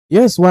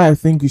Here's why I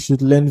think you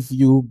should learn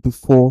Vue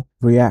before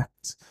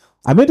React.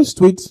 I made this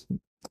tweet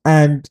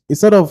and it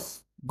sort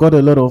of got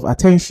a lot of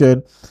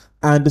attention.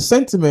 And the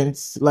sentiment,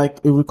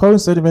 like a recurring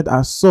sentiment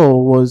I saw,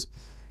 was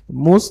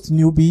most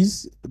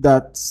newbies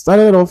that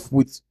started off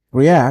with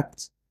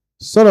React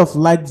sort of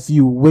like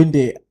Vue when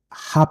they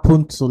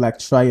happen to like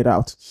try it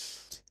out.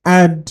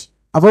 And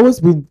I've always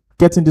been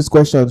getting this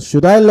question: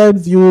 should I learn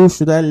Vue?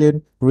 Should I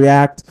learn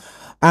React?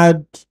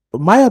 And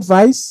my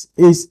advice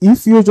is,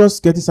 if you're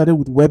just getting started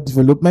with web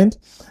development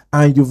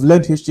and you've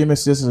learned HTML,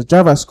 CSS, and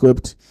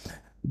JavaScript,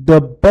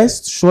 the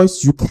best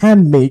choice you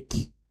can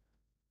make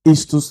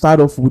is to start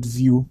off with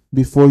Vue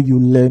before you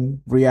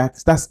learn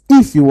React. That's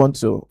if you want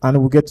to, and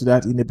we'll get to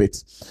that in a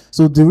bit.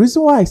 So the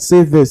reason why I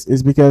say this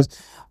is because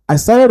I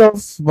started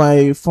off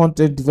my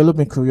front-end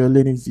development career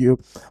learning Vue,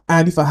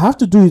 and if I have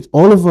to do it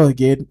all over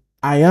again,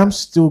 I am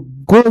still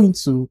going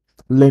to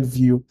learn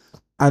Vue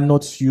and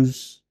not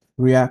use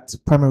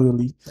React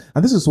primarily.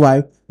 And this is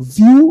why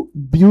Vue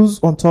builds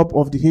on top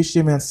of the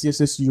HTML and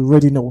CSS you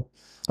already know.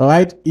 All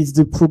right, it's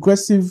the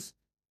progressive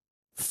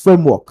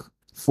framework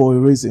for a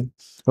reason.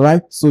 All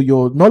right, so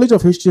your knowledge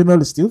of HTML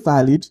is still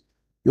valid,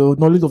 your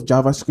knowledge of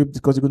JavaScript,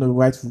 because you're going to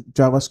write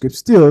JavaScript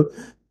still,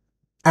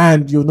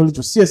 and your knowledge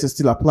of CSS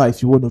still apply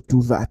if you want to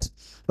do that.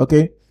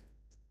 Okay,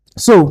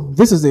 so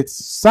this is it.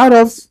 Start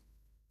off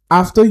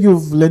after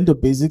you've learned the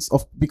basics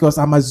of, because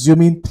I'm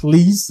assuming,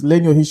 please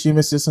learn your HTML,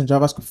 CSS, and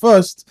JavaScript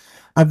first,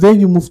 and then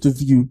you move to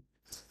Vue.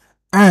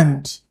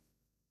 And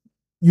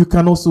you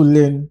can also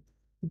learn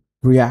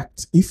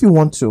React if you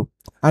want to.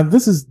 And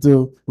this is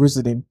the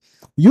reasoning.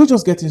 You're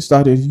just getting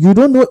started. You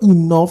don't know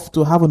enough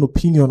to have an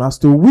opinion as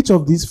to which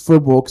of these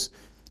frameworks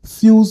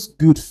feels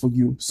good for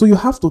you. So you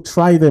have to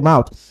try them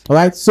out. All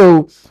right.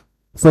 So,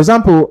 for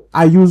example,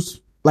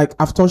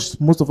 I've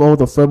touched most of all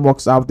the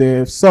frameworks out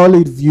there: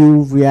 Solid,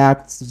 Vue,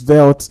 React,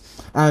 Svelte,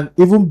 and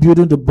even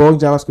building the boring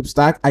JavaScript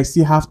stack, I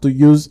still have to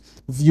use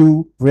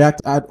Vue,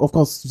 React, and of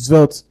course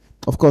Svelte,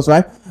 of course,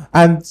 right?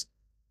 And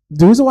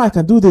the reason why I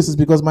can do this is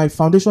because my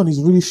foundation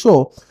is really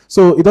sure.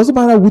 So it doesn't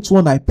matter which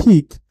one I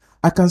pick,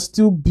 I can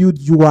still build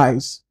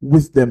UIs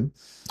with them.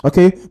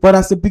 Okay. But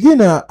as a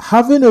beginner,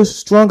 having a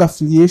strong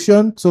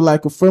affiliation to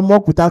like a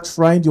framework without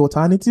trying the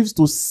alternatives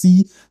to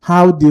see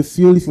how they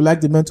feel, if you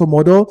like the mental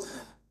model,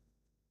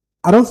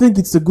 I don't think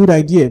it's a good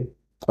idea.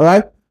 All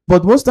right.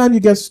 But most time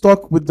you get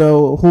stuck with the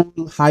whole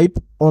hype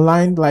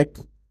online, like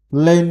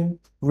learn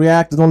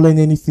React, don't learn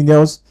anything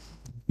else.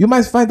 You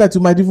might find that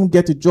you might even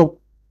get a job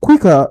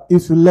quicker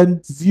if you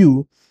learn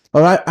Vue.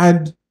 All right.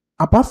 And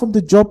apart from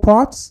the job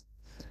parts,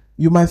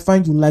 you might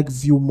find you like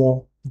Vue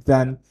more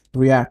than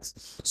React.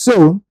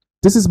 So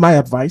this is my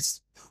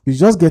advice. You're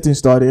just getting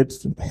started.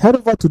 Head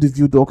over to the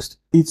Vue docs.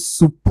 It's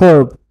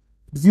superb.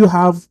 Vue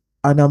have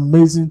an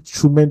amazing,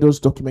 tremendous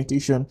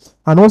documentation.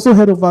 And also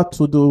head over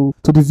to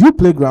the Vue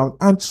playground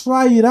and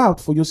try it out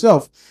for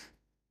yourself.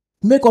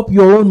 Make up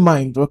your own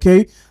mind,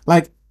 okay?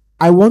 Like,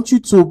 I want you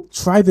to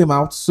try them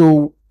out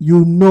so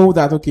you know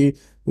that, okay,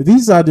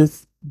 these are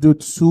the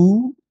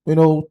two,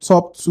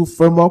 top two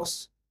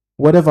frameworks,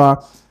 whatever,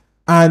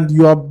 and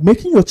you are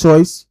making your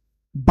choice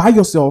by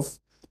yourself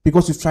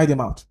because you've tried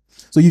them out.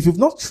 So if you've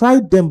not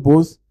tried them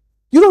both,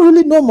 you don't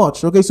really know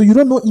much, okay? So you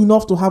don't know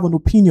enough to have an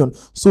opinion.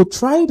 So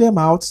try them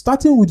out,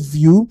 starting with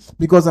Vue,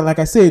 because like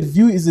I said,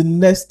 Vue is the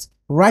next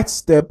right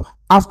step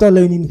after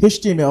learning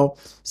HTML,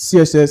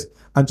 CSS,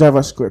 and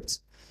JavaScript.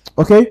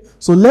 Okay,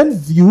 so learn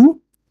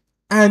Vue,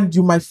 and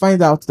you might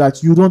find out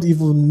that you don't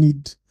even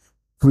need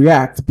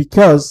React,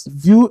 because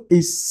Vue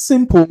is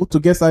simple to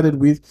get started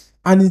with,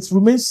 and it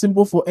remains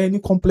simple for any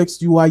complex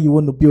UI you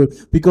want to build,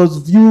 because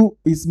Vue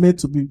is made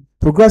to be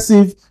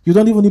progressive. You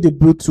don't even need a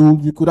build tool.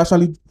 You could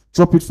actually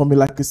drop it from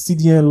like a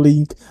CDN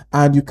link,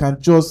 and you can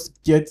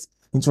just get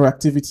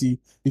interactivity.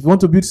 If you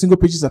want to build single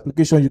pages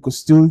application, you could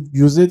still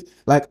use it.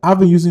 Like, I've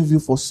been using Vue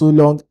for so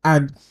long,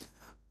 and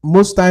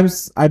most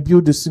times I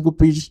build a single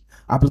page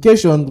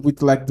application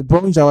with like the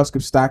boring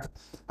JavaScript stack,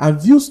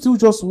 and Vue still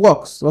just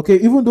works. Okay,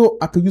 even though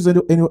I could use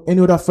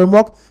any other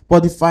framework,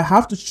 but if I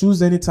have to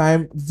choose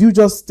anytime, Vue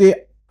just stay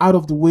out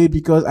of the way,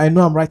 because I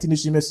know I'm writing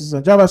HTML, CSS,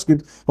 and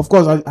JavaScript. Of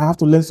course, I have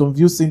to learn some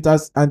Vue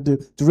syntax and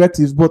the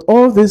directives, but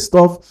all this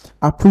stuff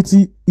are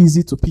pretty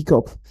easy to pick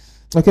up.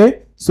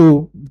 Okay,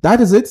 so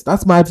that is it.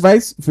 That's my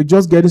advice. If you're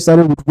just getting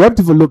started with web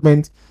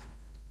development,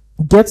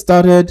 get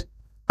started.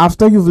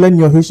 After you've learned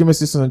your HTML,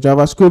 CSS, and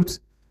JavaScript,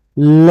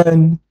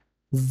 learn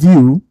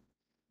Vue.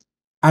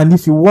 And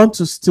if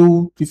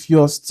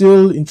you're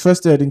still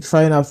interested in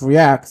trying out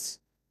React,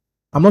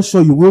 I'm not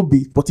sure you will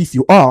be, but if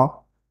you are,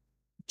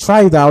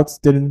 try it out,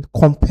 then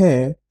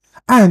compare.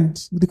 And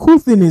the cool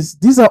thing is,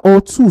 these are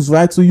all tools,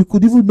 right? So you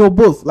could even know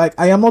both. Like,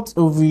 I am not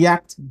a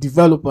React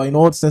developer in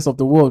all sense of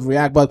the word,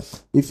 React,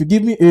 but if you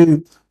give me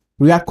a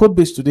React code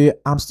base today,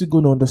 I'm still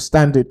going to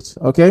understand it.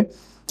 Okay.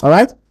 All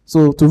right.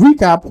 So to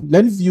recap,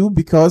 learn Vue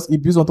because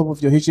it builds on top of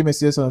your HTML,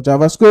 CSS, and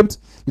JavaScript.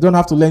 You don't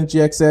have to learn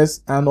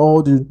JXS and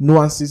all the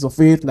nuances of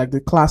it, like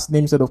the class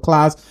name instead of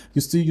class.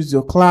 You still use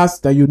your class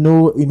that you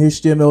know in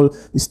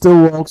HTML. It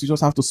still works. You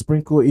just have to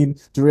sprinkle in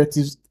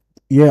directives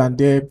here and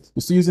there.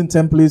 You're still using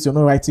templates. You're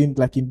not writing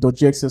like in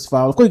 .gxs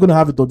file. Of course, you're gonna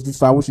have a .v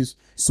file, which is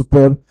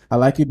superb. I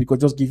like it because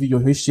just give you your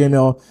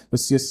HTML, the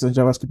CSS, and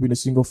JavaScript in a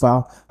single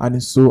file, and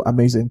it's so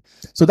amazing.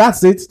 So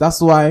that's it.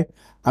 That's why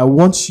I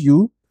want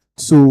you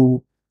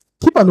to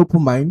keep an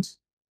open mind.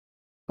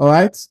 All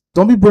right,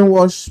 don't be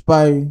brainwashed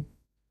by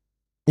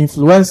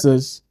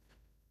influencers.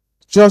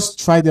 Just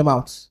try them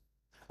out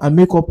and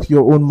make up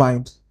your own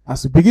mind.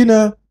 As a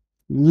beginner,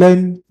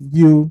 learn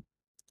Vue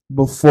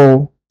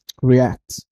before React.